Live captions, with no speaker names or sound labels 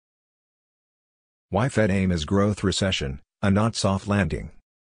Why Fed aim is growth recession, a not soft landing.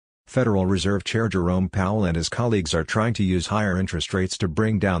 Federal Reserve Chair Jerome Powell and his colleagues are trying to use higher interest rates to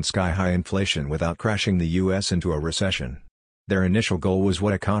bring down sky-high inflation without crashing the U.S. into a recession. Their initial goal was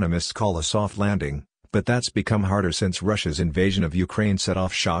what economists call a soft landing, but that's become harder since Russia's invasion of Ukraine set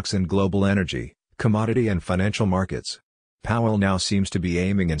off shocks in global energy, commodity and financial markets. Powell now seems to be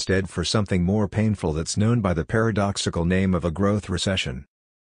aiming instead for something more painful that's known by the paradoxical name of a growth recession.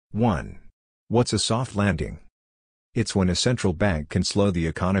 1. What's a soft landing? It's when a central bank can slow the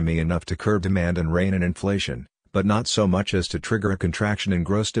economy enough to curb demand and rein in inflation, but not so much as to trigger a contraction in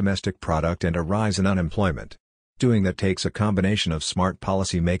gross domestic product and a rise in unemployment. Doing that takes a combination of smart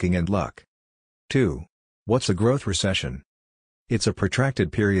policy making and luck. 2. What's a growth recession? It's a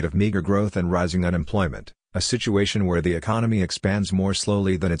protracted period of meager growth and rising unemployment, a situation where the economy expands more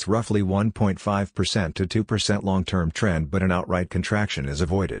slowly than its roughly 1.5% to 2% long-term trend, but an outright contraction is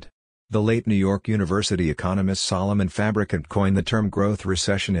avoided. The late New York University economist Solomon Fabricant coined the term growth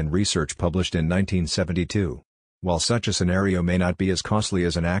recession in research published in 1972. While such a scenario may not be as costly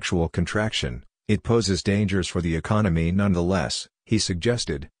as an actual contraction, it poses dangers for the economy nonetheless, he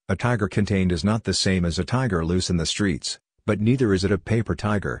suggested. A tiger contained is not the same as a tiger loose in the streets, but neither is it a paper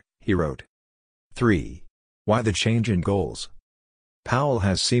tiger, he wrote. 3. Why the change in goals? Powell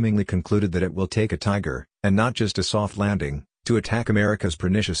has seemingly concluded that it will take a tiger, and not just a soft landing, to attack America's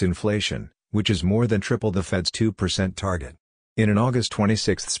pernicious inflation, which is more than triple the Fed's 2% target. In an August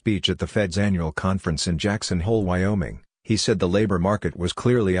 26 speech at the Fed's annual conference in Jackson Hole, Wyoming, he said the labor market was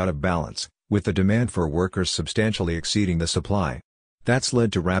clearly out of balance, with the demand for workers substantially exceeding the supply. That's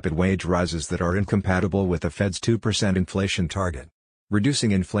led to rapid wage rises that are incompatible with the Fed's 2% inflation target.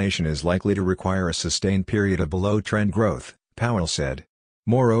 Reducing inflation is likely to require a sustained period of below-trend growth, Powell said.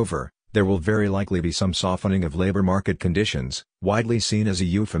 Moreover, there will very likely be some softening of labor market conditions, widely seen as a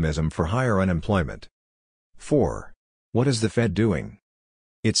euphemism for higher unemployment. 4. What is the Fed doing?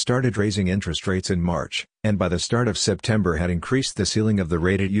 It started raising interest rates in March, and by the start of September had increased the ceiling of the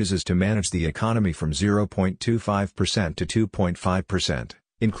rate it uses to manage the economy from 0.25% to 2.5%,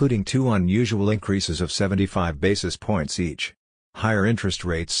 including two unusual increases of 75 basis points each. Higher interest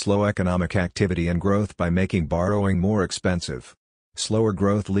rates slow economic activity and growth by making borrowing more expensive. Slower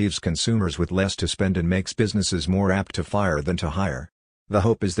growth leaves consumers with less to spend and makes businesses more apt to fire than to hire. The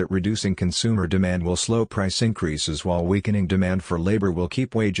hope is that reducing consumer demand will slow price increases while weakening demand for labor will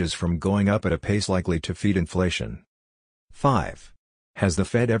keep wages from going up at a pace likely to feed inflation. 5. Has the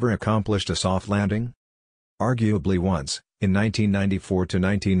Fed ever accomplished a soft landing? Arguably once, in 1994 to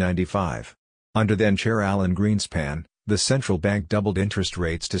 1995. Under then-Chair Alan Greenspan, the central bank doubled interest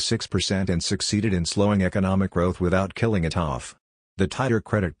rates to 6% and succeeded in slowing economic growth without killing it off. The tighter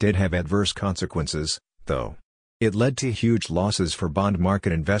credit did have adverse consequences, though. It led to huge losses for bond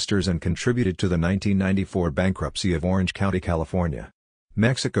market investors and contributed to the 1994 bankruptcy of Orange County, California.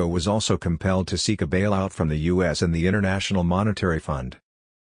 Mexico was also compelled to seek a bailout from the U.S. and the International Monetary Fund.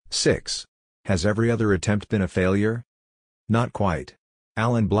 6. Has every other attempt been a failure? Not quite.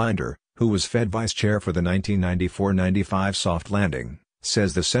 Alan Blinder, who was Fed vice chair for the 1994-95 soft landing,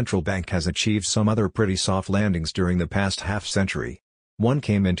 says the central bank has achieved some other pretty soft landings during the past half-century. One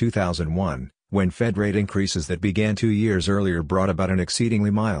came in 2001, when Fed rate increases that began 2 years earlier brought about an exceedingly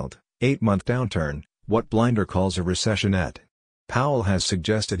mild, 8-month downturn, what Blinder calls a recessionette. Powell has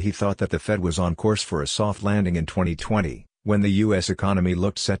suggested he thought that the Fed was on course for a soft landing in 2020, when the U.S. economy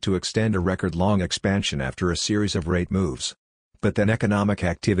looked set to extend a record-long expansion after a series of rate moves. But then economic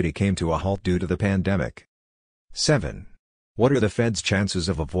activity came to a halt due to the pandemic. 7. What are the Fed's chances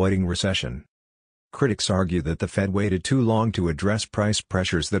of avoiding recession? Critics argue that the Fed waited too long to address price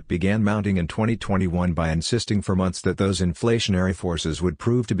pressures that began mounting in 2021 by insisting for months that those inflationary forces would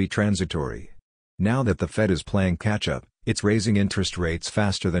prove to be transitory. Now that the Fed is playing catch-up, it's raising interest rates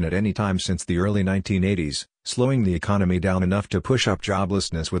faster than at any time since the early 1980s, slowing the economy down enough to push up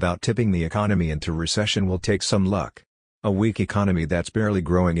joblessness without tipping the economy into recession will take some luck. A weak economy that's barely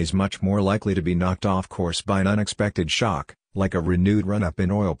growing is much more likely to be knocked off course by an unexpected shock, like a renewed run-up in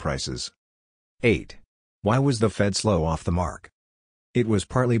oil prices. 8. Why was the Fed slow off the mark? It was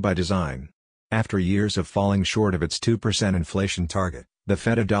partly by design. After years of falling short of its 2% inflation target, the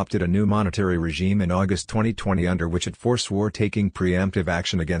Fed adopted a new monetary regime in August 2020 under which it forswore taking preemptive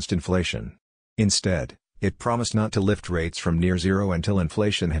action against inflation. Instead, it promised not to lift rates from near zero until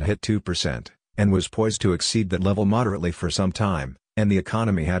inflation had hit 2%, and was poised to exceed that level moderately for some time, and the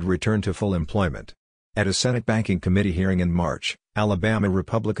economy had returned to full employment. At a Senate Banking Committee hearing in March, Alabama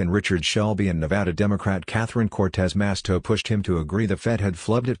Republican Richard Shelby and Nevada Democrat Catherine Cortez Masto pushed him to agree the Fed had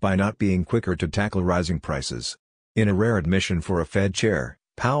flubbed it by not being quicker to tackle rising prices. In a rare admission for a Fed chair,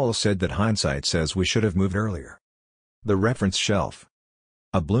 Powell said that hindsight says we should have moved earlier. The reference shelf.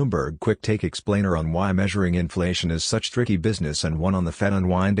 A Bloomberg quick take explainer on why measuring inflation is such tricky business and one on the Fed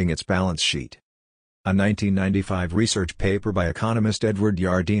unwinding its balance sheet. A 1995 research paper by economist Edward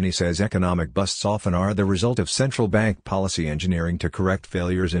Yardeni says economic busts often are the result of central bank policy engineering to correct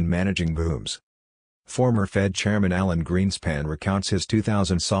failures in managing booms. Former Fed Chairman Alan Greenspan recounts his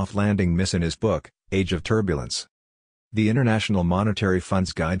 2000 soft landing miss in his book, Age of Turbulence. The International Monetary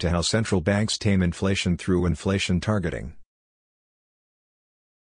Fund's Guide to How Central Banks Tame Inflation Through Inflation Targeting.